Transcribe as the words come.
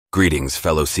Greetings,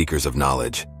 fellow seekers of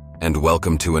knowledge, and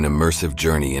welcome to an immersive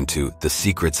journey into the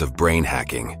secrets of brain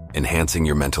hacking, enhancing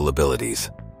your mental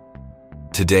abilities.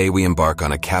 Today, we embark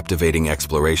on a captivating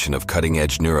exploration of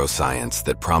cutting-edge neuroscience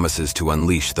that promises to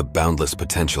unleash the boundless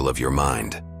potential of your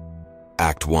mind.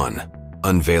 Act 1.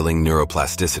 Unveiling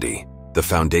Neuroplasticity. The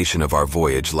foundation of our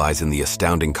voyage lies in the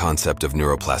astounding concept of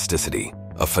neuroplasticity,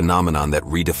 a phenomenon that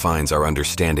redefines our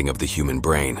understanding of the human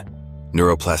brain.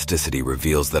 Neuroplasticity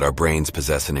reveals that our brains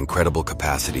possess an incredible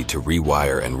capacity to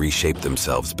rewire and reshape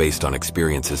themselves based on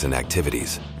experiences and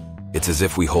activities. It's as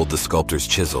if we hold the sculptor's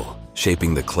chisel,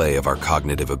 shaping the clay of our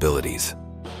cognitive abilities.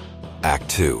 Act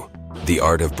 2. The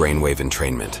art of brainwave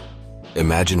entrainment.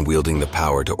 Imagine wielding the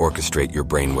power to orchestrate your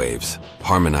brainwaves,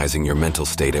 harmonizing your mental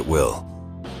state at will.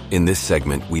 In this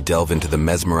segment, we delve into the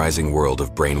mesmerizing world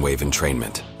of brainwave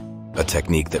entrainment, a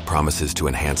technique that promises to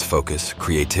enhance focus,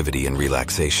 creativity, and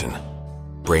relaxation.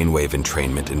 Brainwave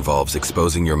entrainment involves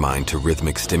exposing your mind to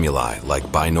rhythmic stimuli like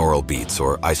binaural beats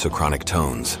or isochronic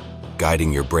tones,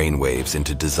 guiding your brainwaves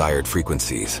into desired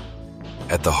frequencies.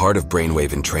 At the heart of brainwave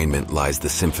entrainment lies the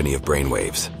symphony of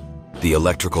brainwaves, the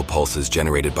electrical pulses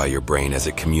generated by your brain as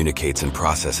it communicates and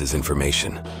processes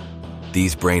information.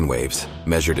 These brainwaves,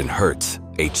 measured in hertz,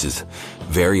 Hz,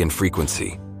 vary in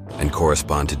frequency and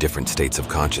correspond to different states of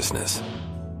consciousness.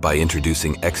 By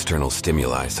introducing external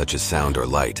stimuli such as sound or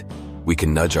light, we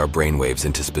can nudge our brainwaves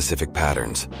into specific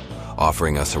patterns,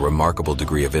 offering us a remarkable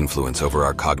degree of influence over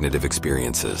our cognitive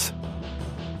experiences.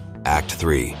 Act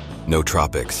 3.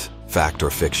 Nootropics, fact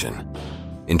or fiction.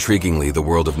 Intriguingly, the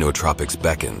world of nootropics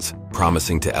beckons,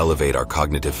 promising to elevate our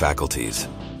cognitive faculties.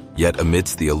 Yet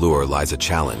amidst the allure lies a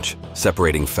challenge,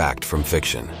 separating fact from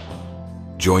fiction.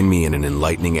 Join me in an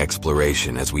enlightening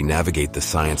exploration as we navigate the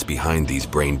science behind these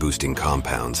brain-boosting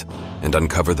compounds and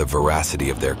uncover the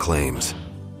veracity of their claims.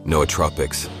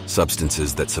 Nootropics,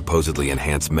 substances that supposedly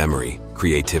enhance memory,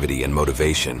 creativity, and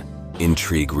motivation,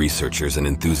 intrigue researchers and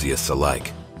enthusiasts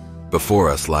alike. Before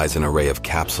us lies an array of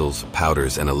capsules,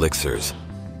 powders, and elixirs,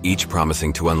 each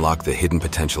promising to unlock the hidden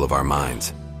potential of our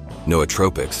minds.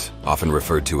 Nootropics, often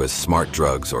referred to as smart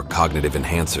drugs or cognitive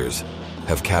enhancers,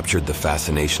 have captured the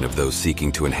fascination of those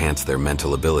seeking to enhance their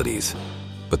mental abilities.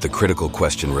 But the critical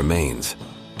question remains,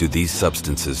 do these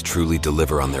substances truly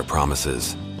deliver on their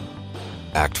promises?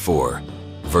 Act 4.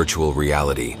 Virtual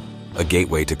reality, a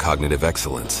gateway to cognitive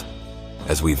excellence.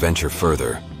 As we venture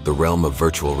further, the realm of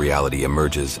virtual reality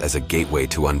emerges as a gateway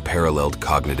to unparalleled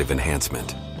cognitive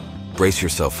enhancement. Brace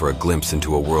yourself for a glimpse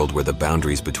into a world where the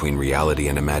boundaries between reality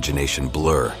and imagination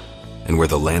blur, and where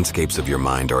the landscapes of your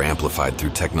mind are amplified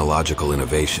through technological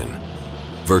innovation.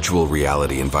 Virtual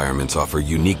reality environments offer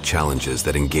unique challenges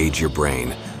that engage your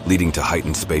brain, leading to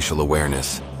heightened spatial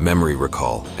awareness, memory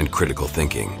recall, and critical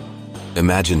thinking.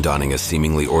 Imagine donning a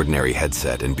seemingly ordinary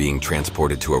headset and being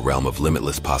transported to a realm of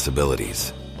limitless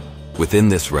possibilities. Within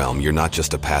this realm, you're not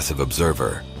just a passive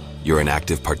observer, you're an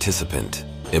active participant,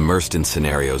 immersed in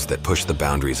scenarios that push the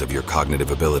boundaries of your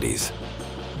cognitive abilities.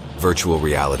 Virtual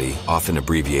reality, often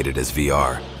abbreviated as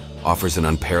VR, offers an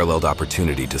unparalleled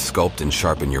opportunity to sculpt and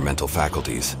sharpen your mental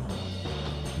faculties.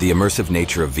 The immersive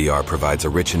nature of VR provides a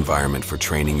rich environment for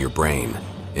training your brain,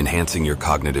 enhancing your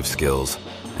cognitive skills,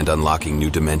 and unlocking new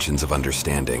dimensions of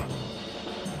understanding.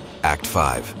 Act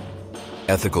 5.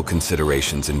 Ethical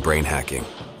considerations in brain hacking.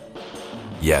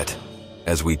 Yet,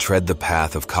 as we tread the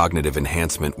path of cognitive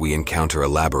enhancement, we encounter a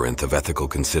labyrinth of ethical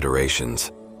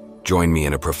considerations. Join me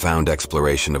in a profound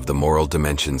exploration of the moral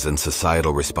dimensions and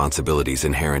societal responsibilities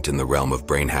inherent in the realm of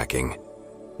brain hacking.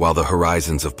 While the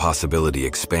horizons of possibility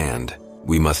expand,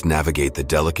 we must navigate the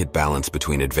delicate balance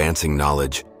between advancing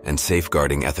knowledge and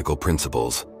safeguarding ethical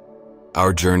principles.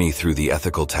 Our journey through the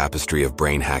ethical tapestry of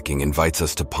brain hacking invites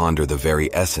us to ponder the very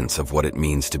essence of what it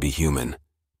means to be human.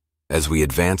 As we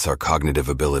advance our cognitive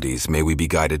abilities, may we be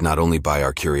guided not only by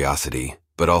our curiosity,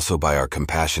 but also by our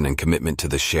compassion and commitment to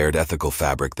the shared ethical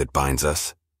fabric that binds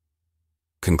us.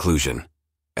 Conclusion.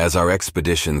 As our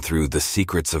expedition through the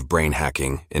secrets of brain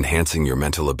hacking, enhancing your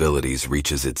mental abilities,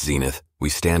 reaches its zenith, we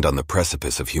stand on the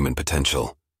precipice of human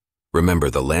potential. Remember,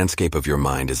 the landscape of your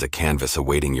mind is a canvas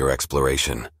awaiting your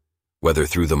exploration. Whether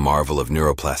through the marvel of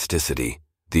neuroplasticity,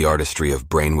 the artistry of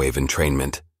brainwave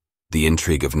entrainment, the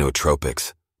intrigue of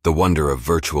nootropics, the wonder of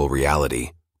virtual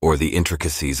reality, or the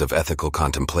intricacies of ethical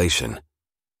contemplation,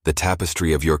 the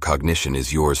tapestry of your cognition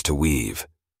is yours to weave.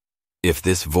 If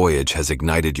this voyage has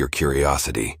ignited your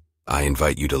curiosity, I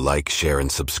invite you to like, share,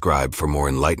 and subscribe for more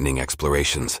enlightening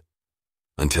explorations.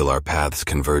 Until our paths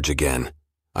converge again,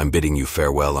 I'm bidding you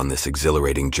farewell on this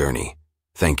exhilarating journey.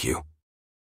 Thank you.